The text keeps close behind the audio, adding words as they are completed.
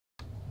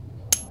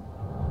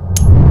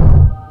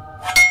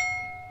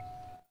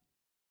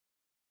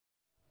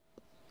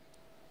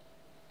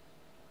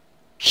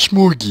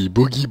SHMORGY,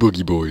 boogie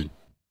boogie boy.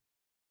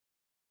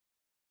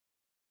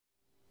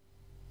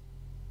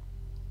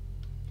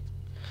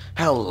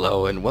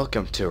 Hello and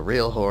welcome to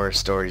Real Horror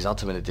Stories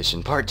Ultimate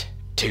Edition Part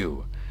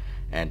 2.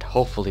 And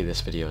hopefully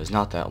this video is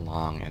not that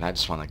long, and I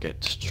just want to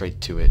get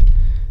straight to it.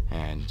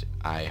 And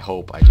I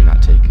hope I do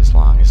not take as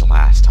long as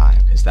last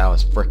time, because that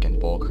was frickin'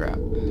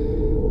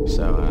 bullcrap.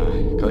 So,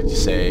 click to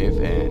save,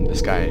 and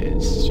this guy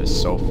is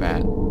just so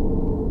fat.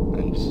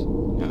 And,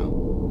 you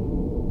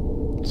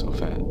know, so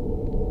fat.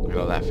 Look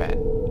at all that fat.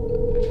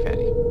 That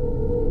fatty.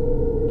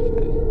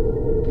 Fatty.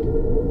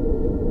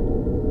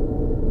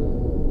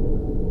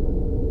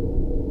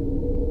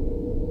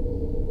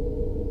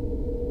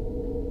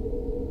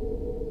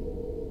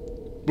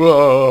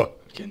 Whoa!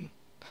 Again.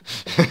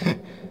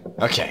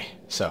 Okay,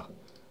 so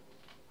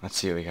let's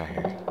see what we got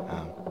here.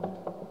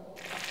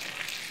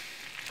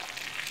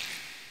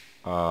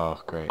 Oh,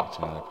 great! It's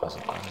another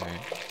puzzle. Alright.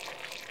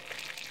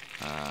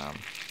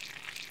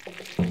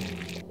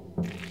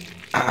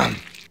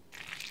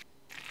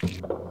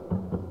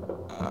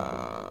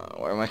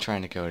 Where am I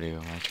trying to go to?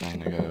 Am I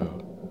trying to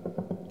go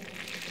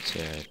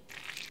to?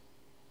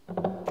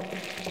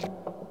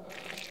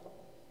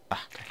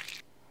 Ah, okay.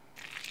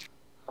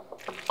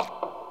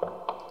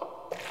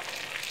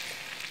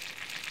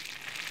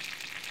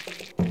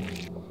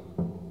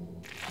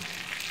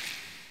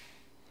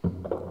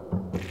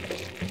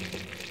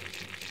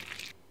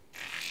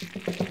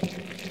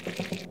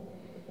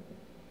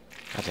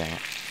 God dang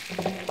it.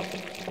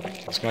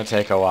 It's gonna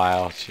take a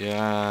while,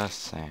 just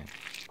saying.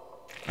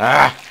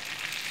 Ah!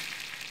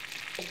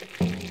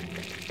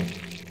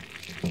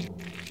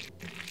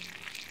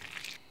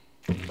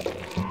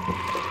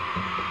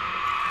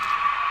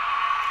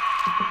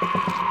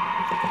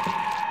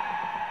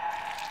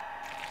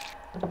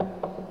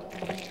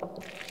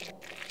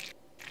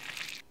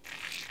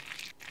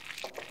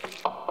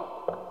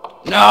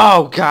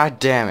 No! God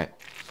damn it!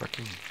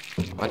 Frickin'.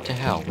 What the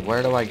hell?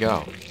 Where do I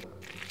go?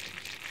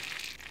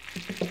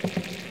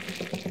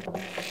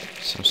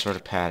 Some sort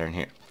of pattern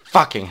here.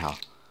 Fucking hell!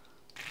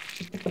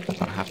 I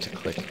don't have to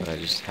click, but I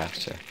just have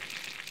to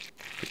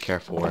be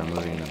careful where I'm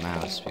moving the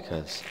mouse,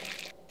 because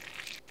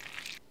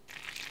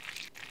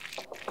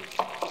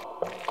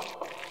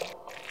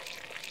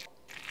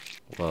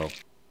well,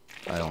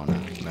 I don't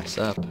want to mess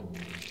up.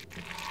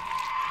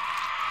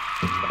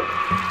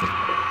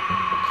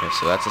 Okay,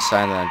 so that's a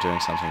sign that I'm doing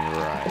something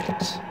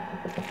right.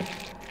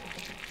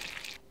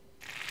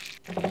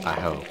 I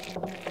hope.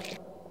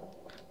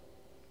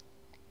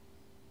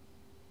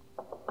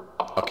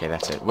 Okay,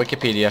 that's it.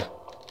 Wikipedia.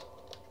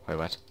 Wait,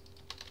 what?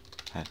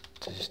 Hey!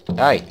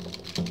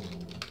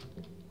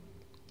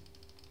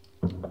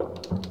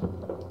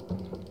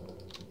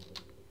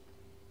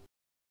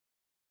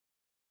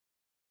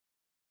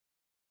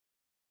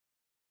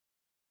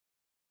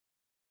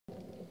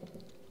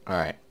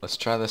 Alright, let's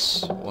try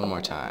this one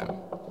more time.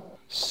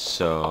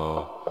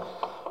 So...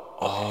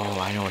 oh,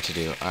 I know what to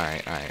do.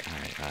 Alright.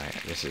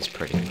 This is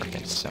pretty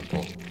frickin'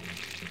 simple.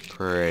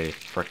 Pretty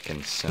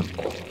frickin'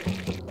 simple.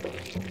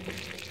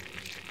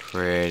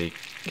 Pretty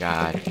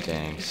god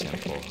dang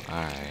simple.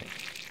 Alright.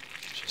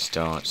 Just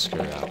don't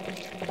screw up.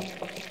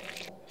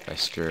 If I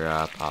screw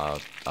up,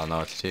 I'll know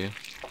what to do.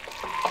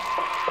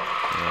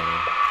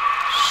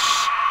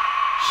 Shh.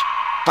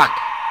 Fuck!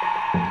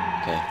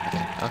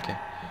 Okay.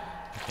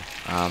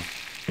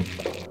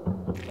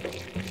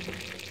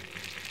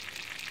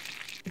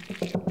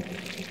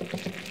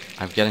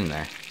 I'm getting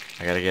there.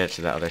 I gotta get it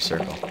to that other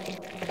circle.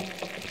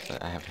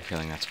 I have a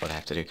feeling that's what I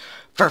have to do.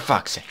 For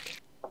fuck's sake!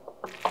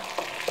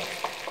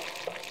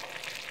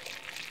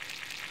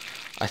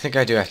 I think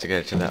I do have to get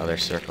it to that other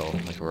circle,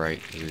 like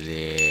right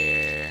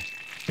there.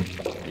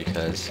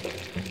 Because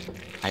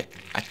I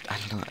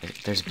don't know,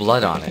 there's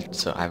blood on it,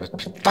 so I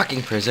would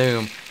fucking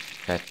presume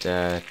that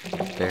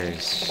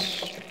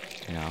there's,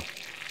 you know,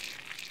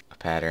 a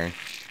pattern.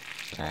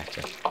 I have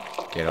to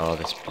get all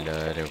this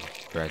blood or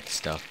red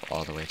stuff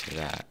all the way to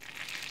that.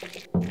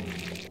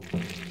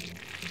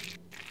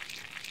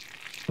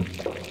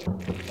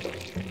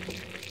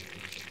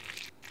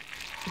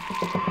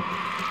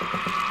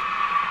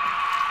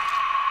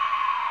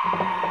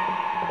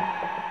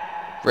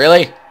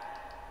 Really?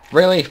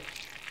 Really?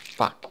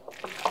 Fuck.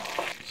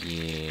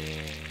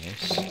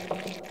 Yes.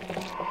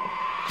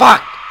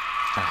 Fuck!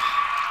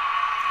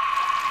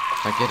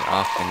 If I get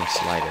off in the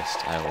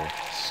slightest, I will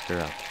screw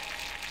up.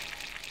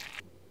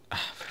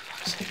 For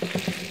fuck's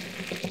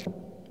sake.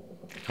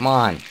 Come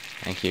on.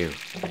 Thank you.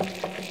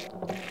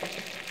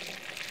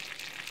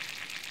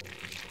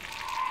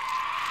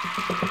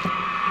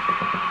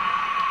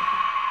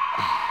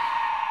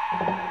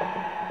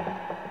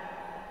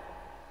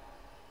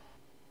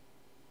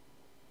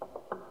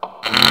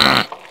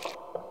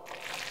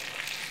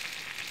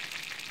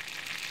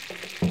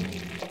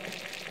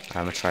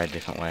 I'm gonna try a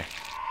different way.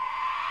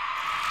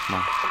 Come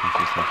on.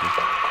 Thank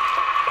you.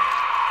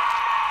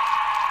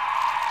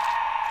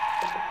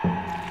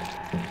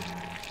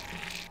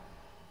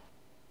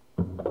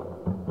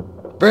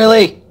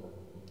 Really?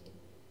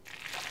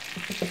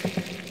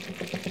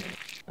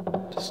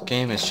 This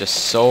game is just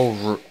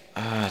so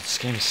this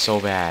game is so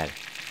bad.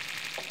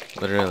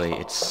 Literally,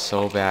 it's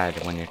so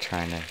bad when you're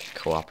trying to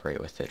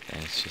cooperate with it,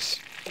 and it's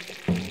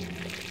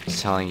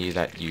telling you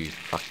that you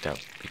fucked up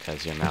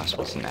because your mouse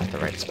wasn't at the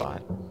right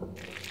spot.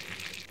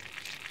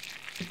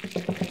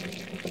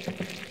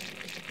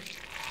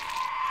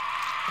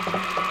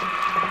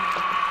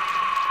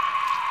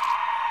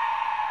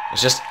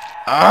 It's just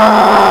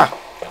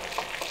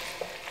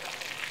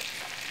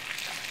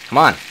come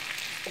on.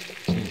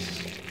 Jeez.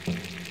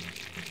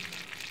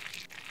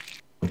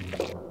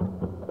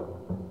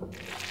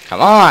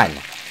 Come on.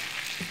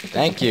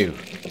 Thank you.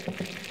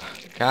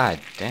 God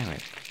damn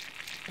it.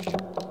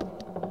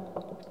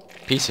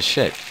 Piece of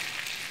shit.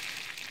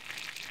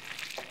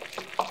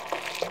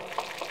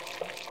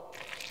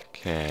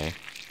 Okay.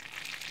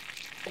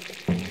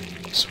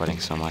 I'm sweating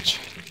so much.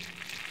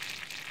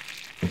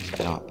 I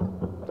don't.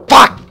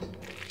 Fuck!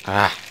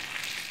 Ah.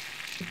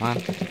 Come on.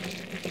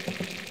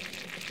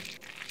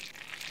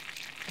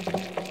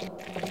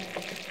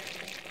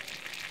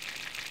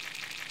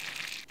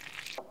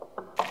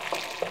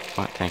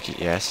 What? Thank you.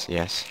 Yes,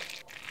 yes.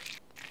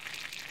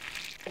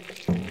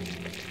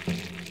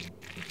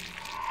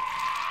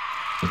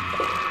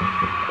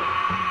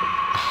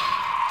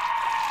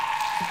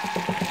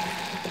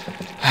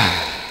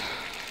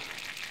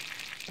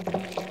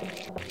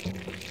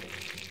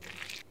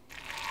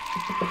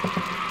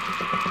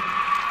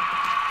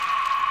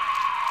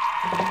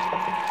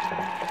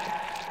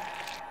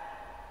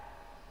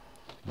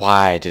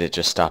 Why did it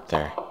just stop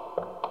there?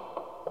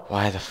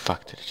 Why the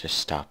fuck did it just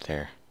stop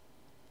there?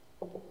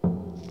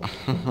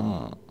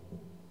 Come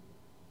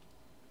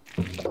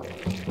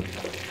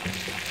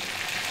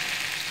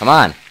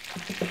on.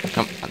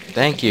 Come on.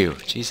 Thank you.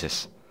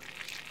 Jesus.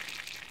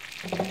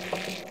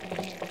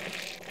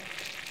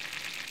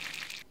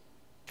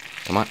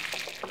 Come on.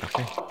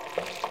 Okay.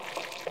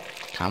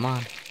 Come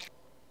on.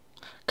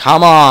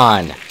 Come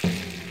on!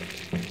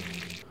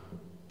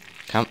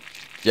 Come.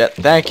 Yeah,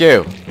 thank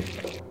you.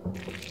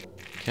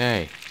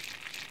 Okay.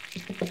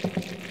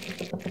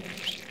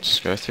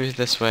 Just go through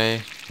this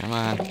way. Come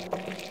on.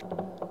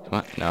 Come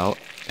on. No.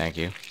 Thank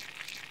you.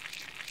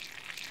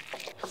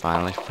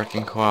 Finally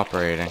freaking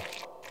cooperating.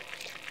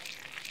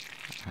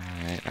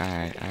 Alright,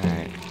 alright,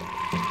 alright.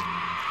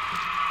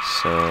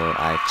 So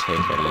I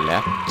take a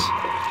left.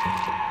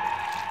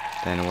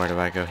 Then where do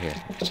I go here?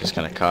 It's just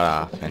gonna cut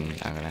off and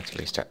I'm gonna have to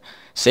restart.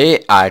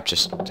 See? I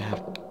just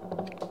have...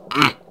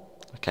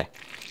 Okay.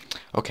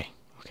 Okay.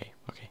 Okay.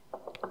 Okay.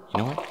 You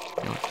know what?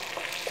 You know what?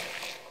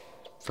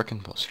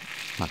 Frickin' bullshit.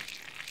 Come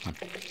on. Come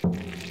on.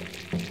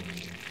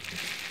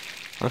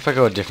 What if I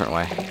go a different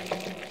way?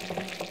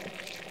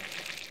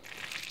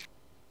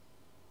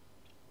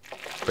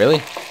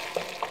 Really?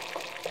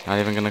 Not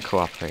even gonna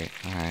cooperate.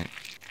 Alright.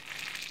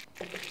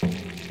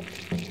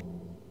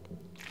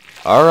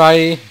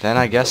 Alrighty, then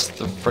I guess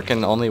the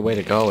frickin' only way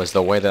to go is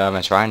the way that I've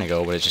been trying to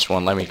go, but it just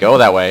won't let me go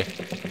that way.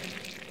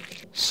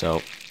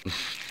 So,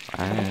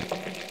 alright.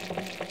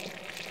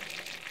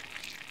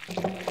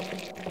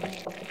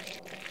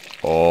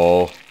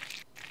 Oh.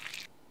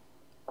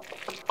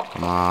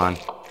 Come on.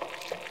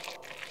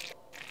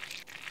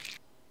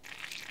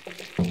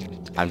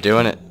 I'm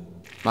doing it.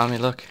 Mommy,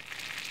 look.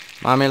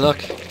 Mommy,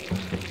 look.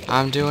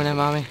 I'm doing it,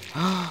 Mommy.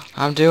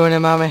 I'm doing it,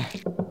 Mommy.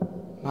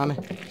 Mommy.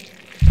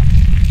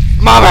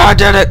 Mommy, I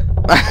did it!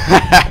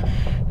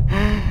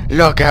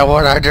 Look at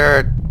what I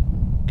did.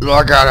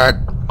 Look at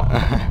it.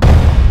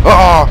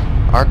 Oh,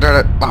 I did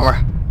it, Mommy.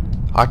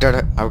 I did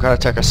it. I've got to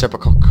take a sip of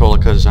Coca-Cola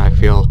because I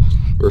feel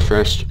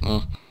refreshed.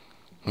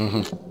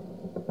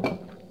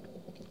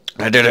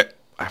 I did it.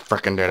 I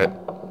frickin' did it.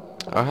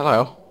 Oh,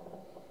 hello.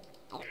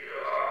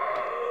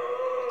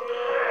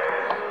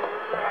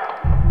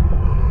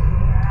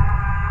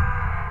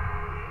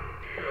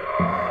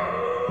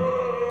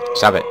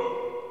 Stop it.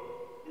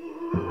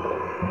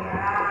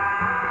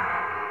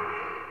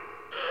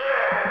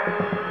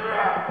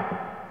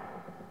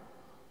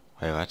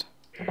 Wait, what?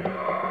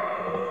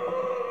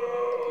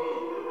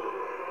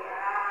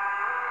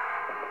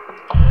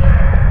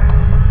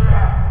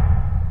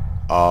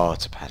 Oh,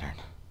 it's a pattern.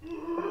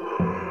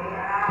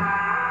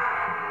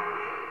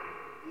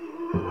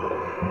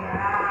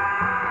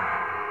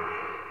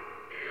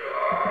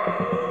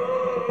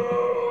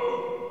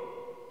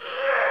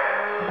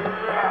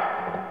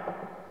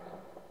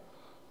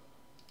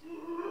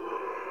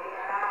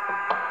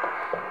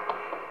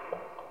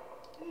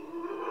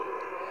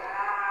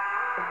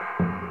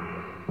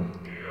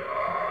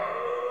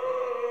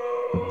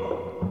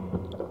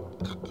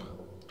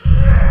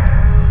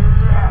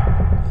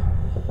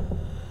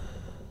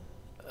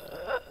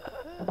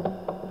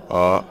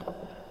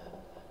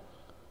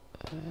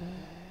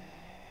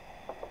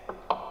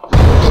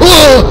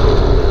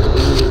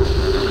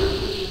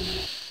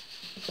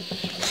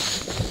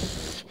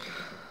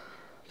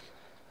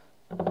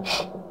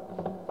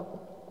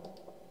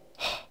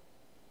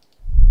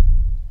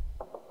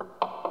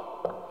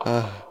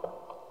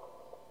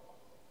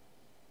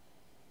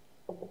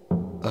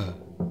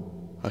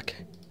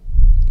 Okay.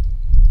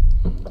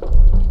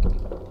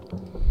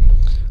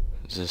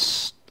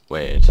 Just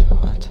wait.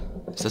 What?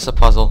 Is this a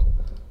puzzle?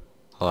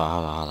 Hold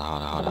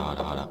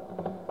on.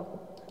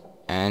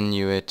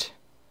 Annuit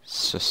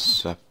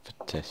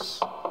susceptus.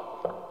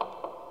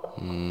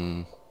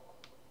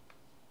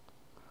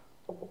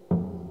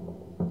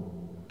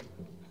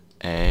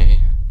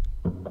 A.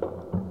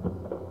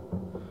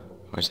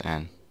 Where's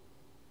N?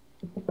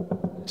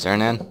 Is there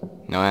an N?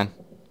 No N?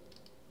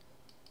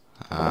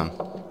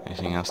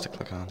 Anything else to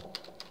click on?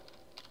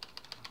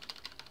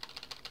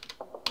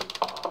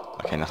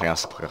 Okay, nothing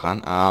else to click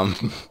on. Ow.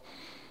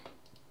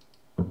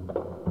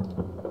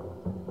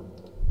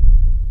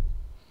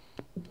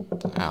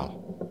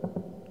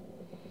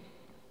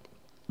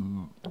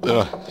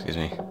 Ugh, excuse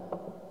me.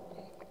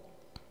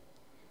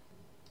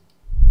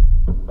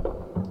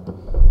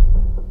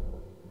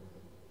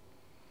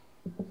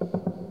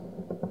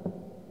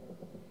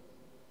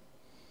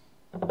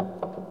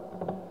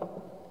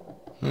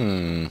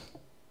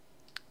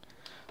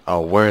 Oh,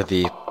 where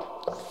the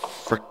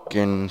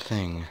frickin'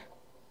 thing?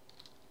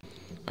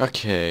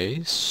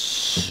 Okay,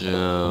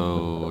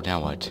 so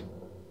now what?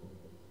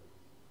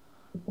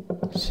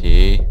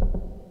 See?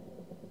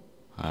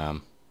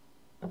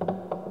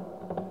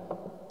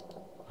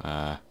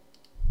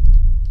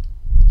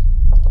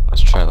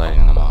 Let's try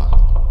lighting them all.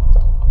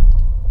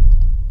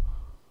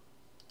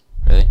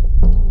 Really?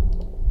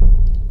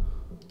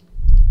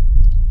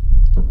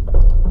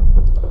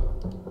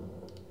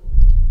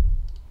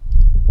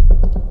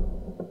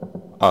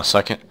 Oh, so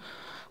I can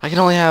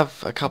only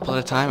have a couple at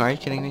a time? Are you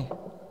kidding me?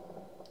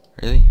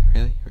 Really?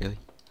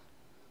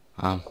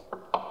 I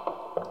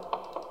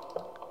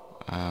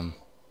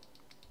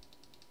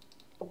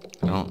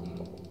don't...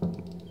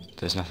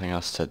 There's nothing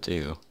else to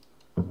do.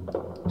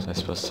 What am I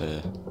supposed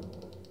to...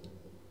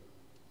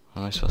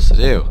 What am I supposed to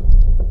do?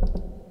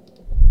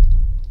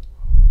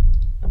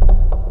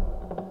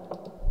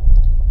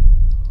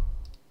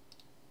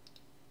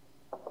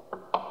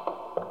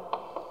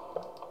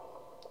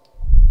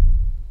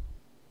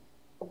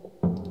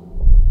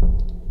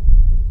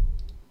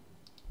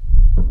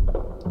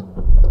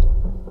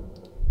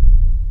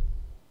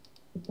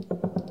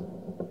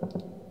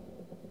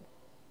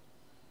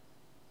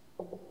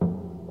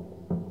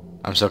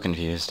 I'm so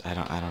confused. I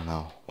don't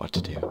know what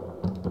to do.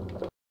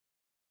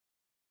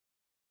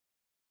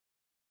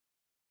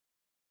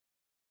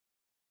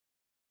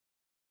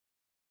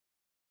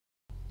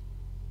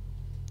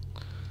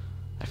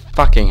 I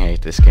fucking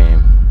hate this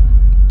game.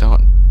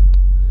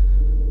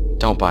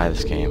 Don't buy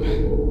this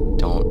game.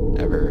 Don't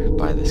ever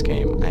buy this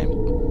game.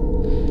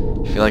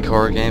 If you like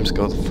horror games,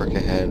 go the frick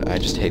ahead. I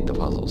just hate the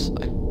puzzles.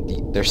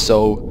 They're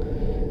so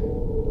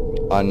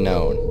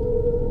unknown.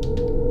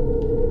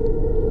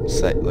 It's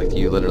like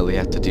you literally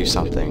have to do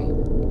something.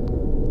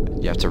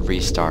 You have to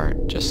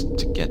restart just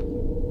to get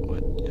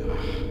what.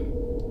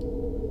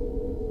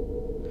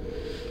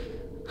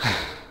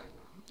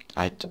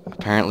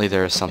 Apparently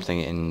there is something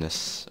in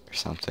this or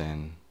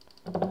something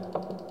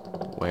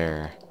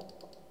where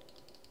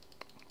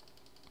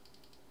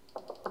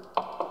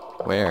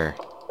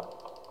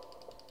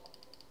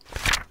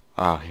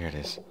oh, here it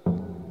is.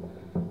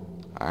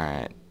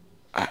 Alright.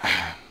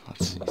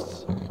 Let's see.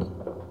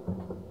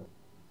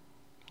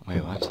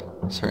 Wait, what?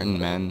 Certain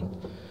men,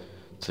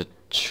 the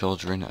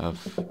children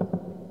of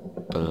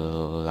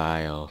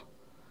Belial,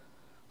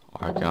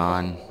 are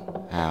gone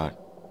out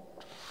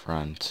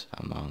front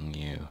among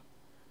you,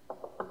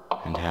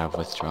 and have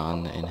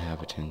withdrawn the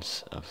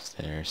inhabitants of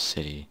their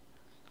city,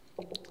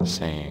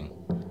 saying,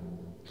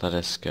 let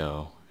us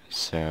go and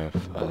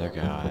serve other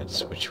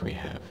gods which we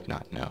have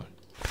not known.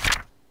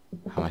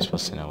 How am I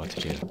supposed to know what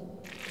to do?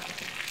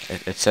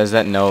 It says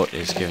that note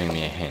is giving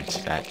me a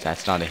hint.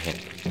 That's not a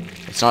hint.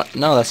 It's not.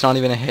 No, that's not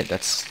even a hint.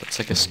 That's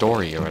like a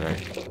story or whatever.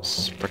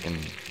 It's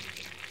frickin'.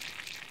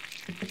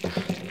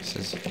 This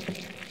is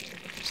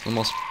the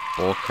most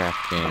bullcrap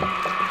game.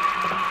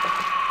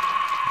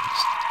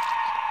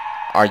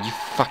 Are you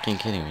fucking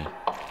kidding me?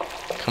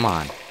 Come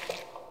on.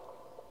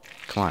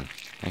 Come on.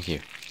 Thank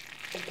you.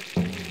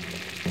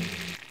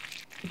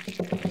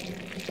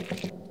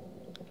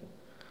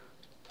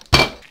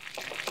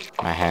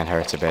 My hand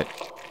hurts a bit.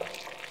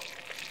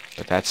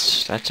 But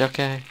that's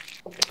okay.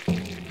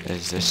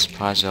 Because this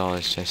puzzle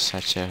is just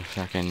such a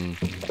fucking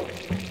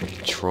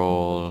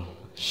troll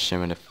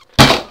shimmer.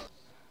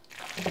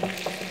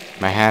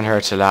 My hand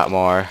hurts a lot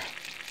more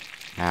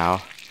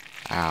now.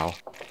 Ow.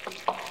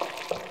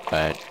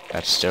 But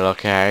that's still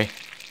okay,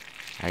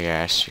 I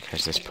guess,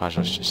 because this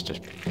puzzle is just a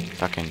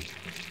fucking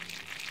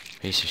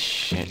piece of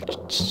shit.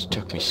 It just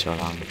took me so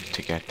long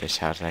to get this.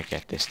 How did I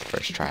get this the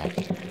first try?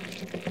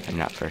 I'm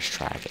not first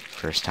try, but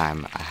first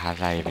time. How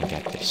did I even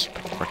get this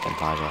freaking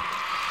puzzle?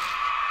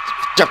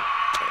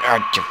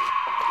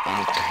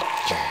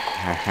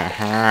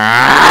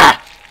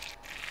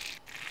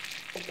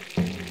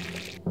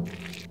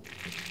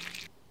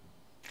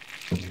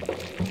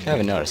 If you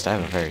haven't noticed, I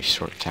have a very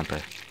short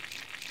temper.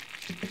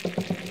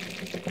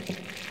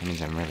 That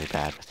means I'm really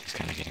bad with these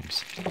kind of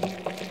games.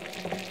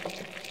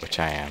 Which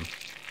I am.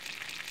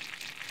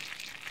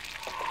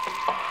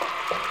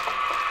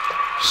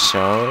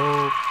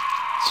 So...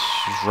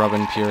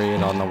 rubbing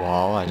period on the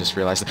wall. I just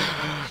realized.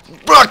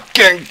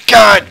 Fucking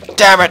god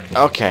damn it!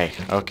 Okay,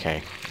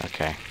 okay,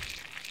 okay.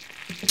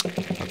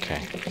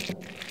 Okay.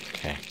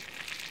 Okay.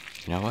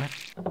 You know what?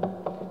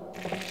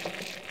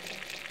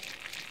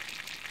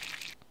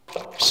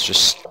 It's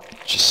just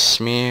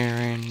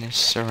smearing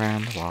this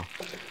around the wall.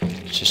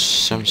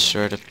 Just some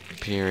sort of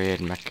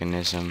period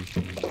mechanism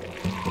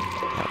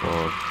that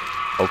will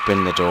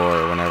open the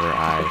door whenever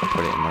I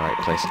put it in the right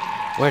place.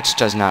 Which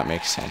does not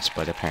make sense,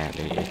 but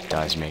apparently it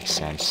does make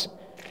sense.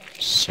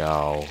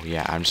 So,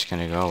 yeah, I'm just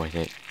gonna go with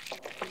it.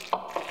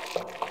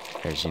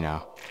 Because, you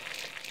know,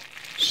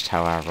 just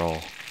how I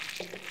roll.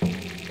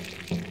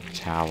 That's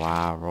how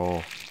I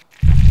roll.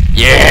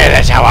 Yeah,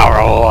 that's how I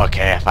roll!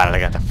 Okay, I finally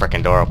got the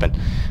frickin' door open.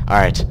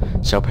 Alright,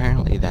 so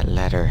apparently that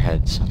letter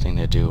had something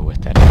to do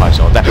with that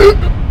puzzle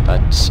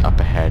that's up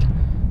ahead.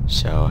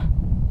 So,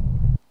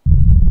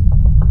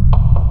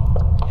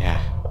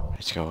 yeah,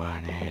 let's go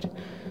on ahead.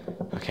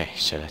 Okay,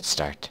 so let's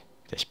start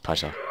this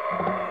puzzle.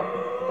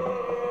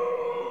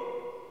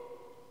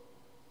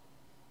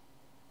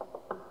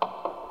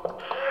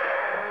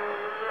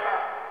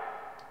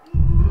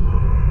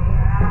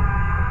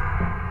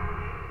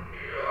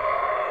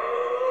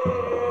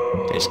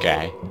 This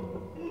guy.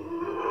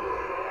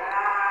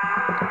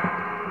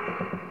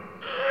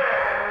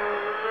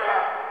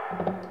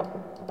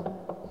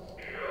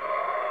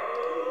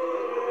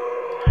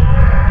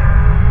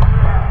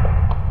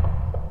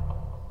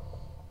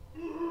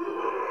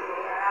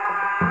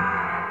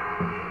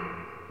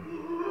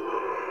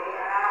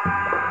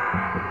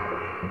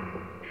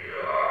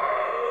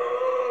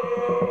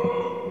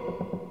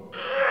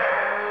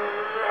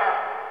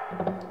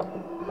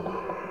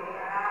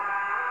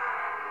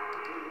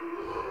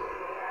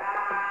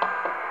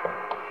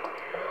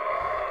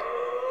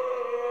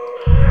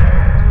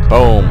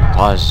 Boom!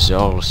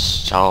 Puzzle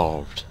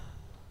solved.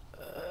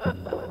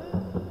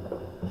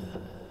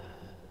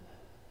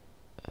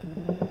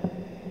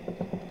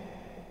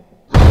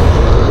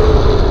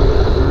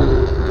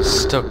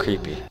 Still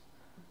creepy.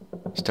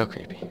 Still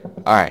creepy.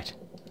 Alright.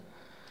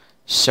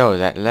 So,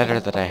 that letter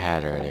that I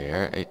had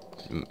earlier, it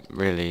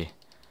really...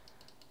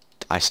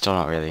 I still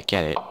don't really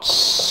get it,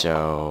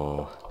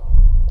 so...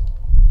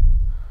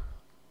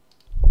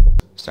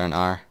 Is there an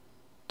R?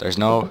 There's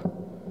no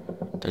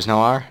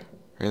R?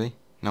 Really?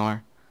 No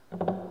R?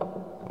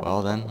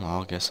 Well then,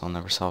 I guess I'll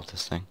never solve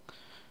this thing.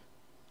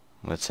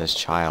 Well, it says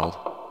child.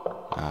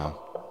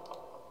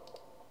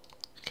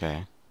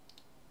 Okay.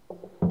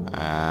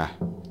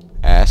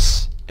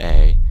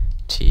 S-A-T-I-M.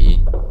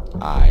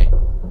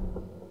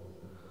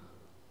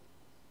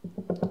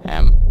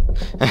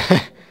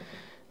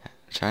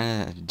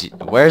 Trying to...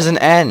 Where's an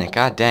N?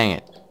 God dang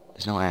it.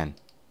 There's no N.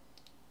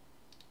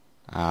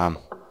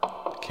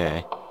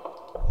 Okay.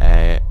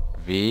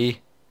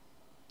 V-A...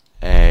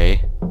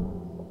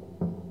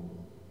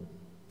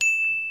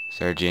 Is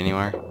there a G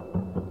anywhere?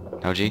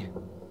 No G?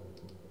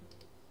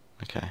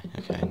 Okay,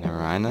 okay, never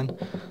mind then.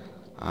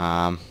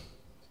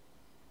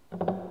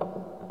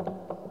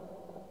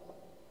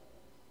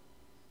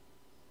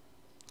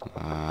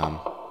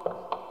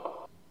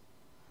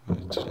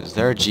 Is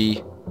there a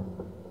G?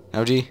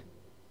 No G?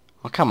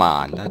 Oh, come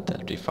on,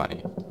 that'd be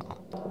funny. Oh.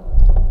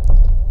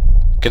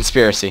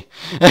 Conspiracy.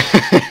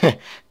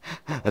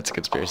 That's a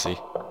conspiracy.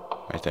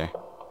 Right there.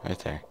 Right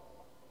there.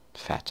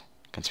 Fat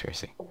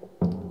conspiracy.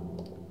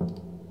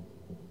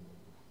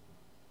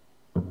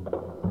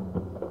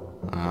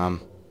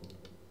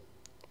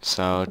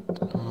 So, I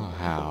don't know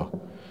how.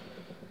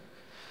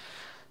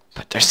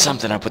 But there's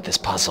something up with this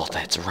puzzle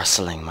that's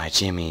rustling my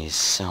jimmies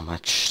so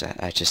much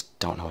that I just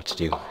don't know what to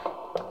do.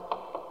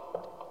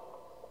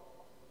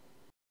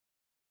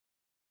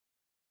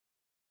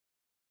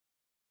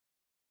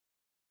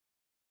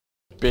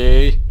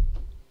 B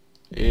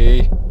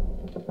E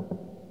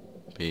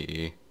B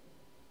E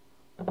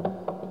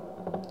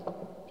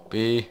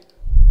B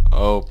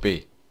O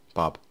B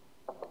Bob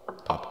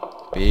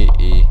Bob B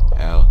E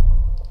L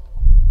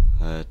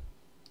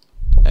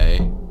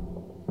A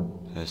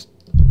S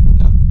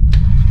no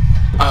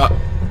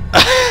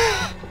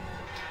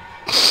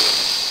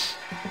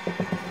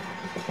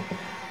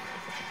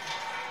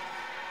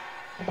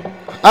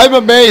I'm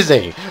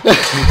amazing.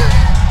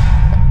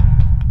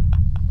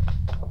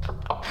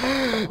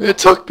 It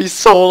took me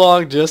so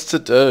long just to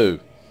do.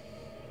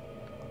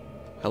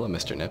 Hello,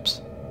 Mr.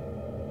 Nips.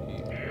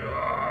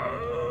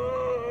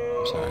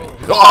 I'm sorry.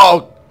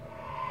 Oh!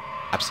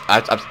 I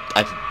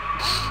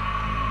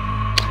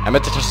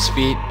meant to touch his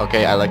feet.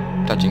 Okay, I like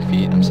touching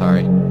feet. I'm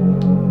sorry.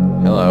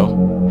 Hello,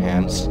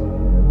 hands.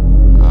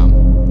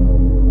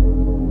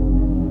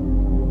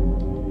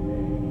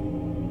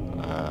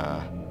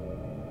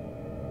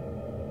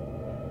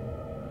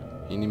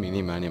 Eeny,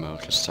 meeny, miny, mo.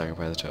 Just talking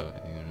by the toe.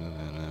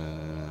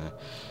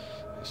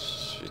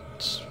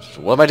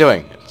 What am I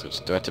doing?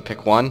 Do I have to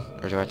pick one,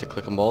 or do I have to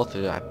click them both?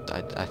 I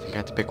think I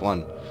have to pick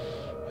one.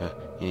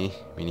 Eeny,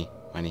 meeny,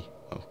 miny,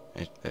 mo.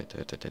 Did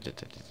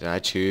I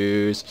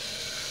choose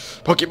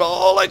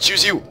Pokeball? I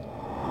choose you.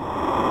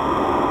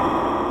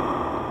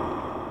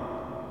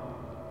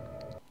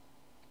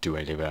 Do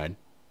I live on?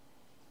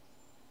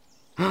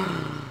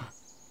 Oh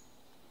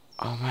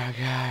my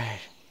god.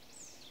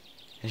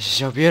 This is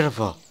so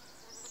beautiful.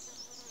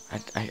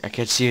 I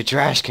can see a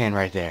trash can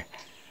right there.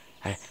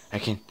 I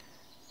can...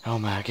 Oh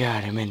my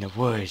god, I'm in the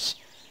woods.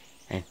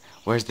 And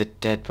where's the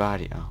dead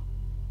body? Oh.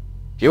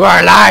 You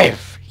are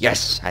alive!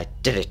 Yes, I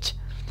did it.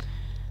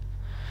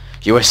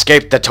 You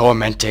escaped the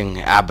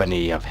tormenting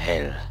agony of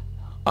hell.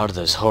 All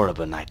those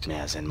horrible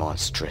nightmares and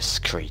monstrous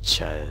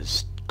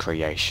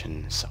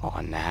creations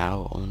are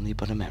now only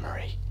but a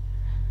memory.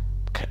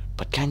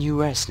 But can you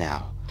rest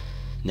now,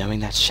 knowing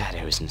that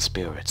shadows and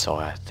spirits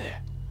are out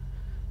there?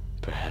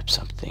 Perhaps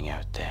something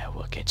out there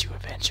will get you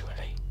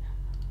eventually.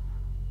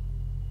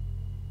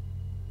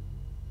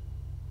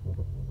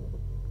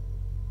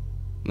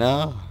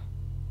 No.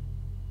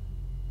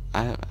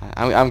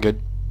 I'm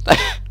good.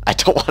 I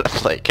don't want to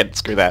play again.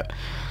 Screw that.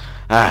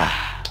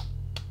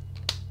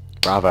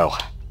 Bravo.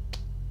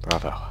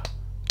 Bravo.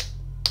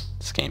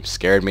 This game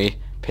scared me,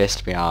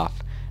 pissed me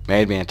off,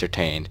 made me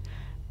entertained.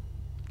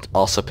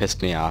 Also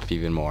pissed me off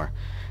even more.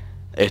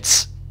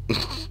 It's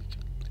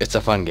it's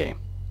a fun game.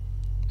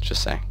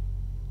 Just saying.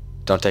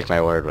 Don't take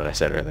my word what I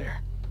said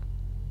earlier.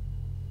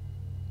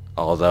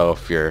 Although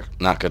if you're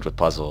not good with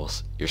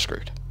puzzles, you're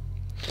screwed.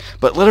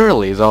 But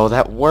literally though,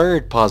 that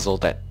word puzzle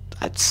they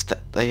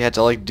had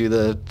to like do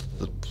the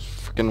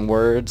freaking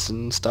words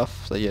and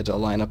stuff. So you had to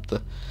line up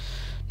the,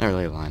 not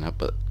really line up,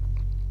 but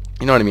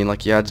you know what I mean.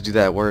 Like you had to do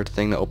that word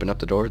thing to open up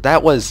the door.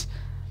 That was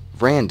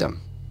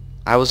random.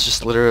 I was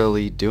just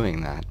literally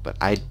doing that, but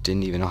I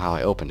didn't even know how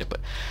I opened it.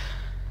 But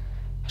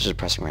I was just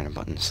pressing random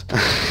buttons.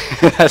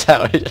 That's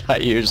how I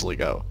usually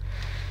go.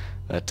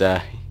 But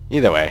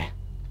either way,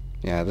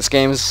 yeah, this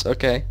game is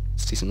okay.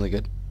 It's decently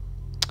good.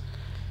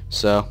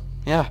 So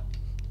yeah,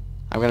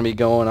 I'm gonna be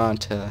going on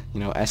to,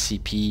 you know,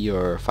 SCP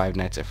or Five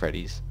Nights at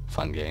Freddy's.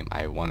 Fun game.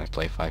 I want to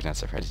play Five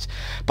Nights at Freddy's,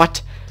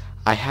 but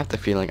I have the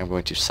feeling I'm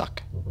going to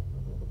suck.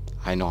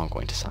 I know I'm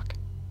going to suck.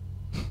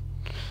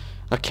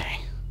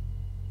 Okay.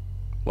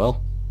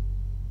 Well,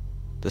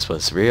 this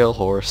was Real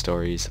Horror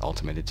Stories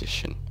Ultimate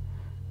Edition.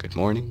 Good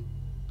morning,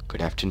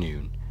 good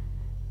afternoon,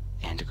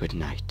 and good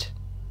night.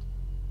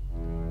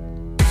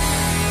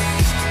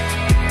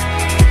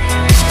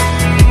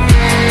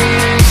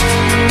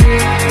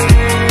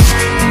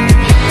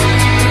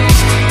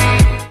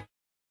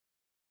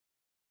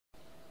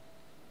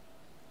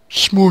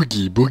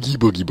 SHMORGY, boogie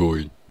boogie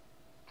boy.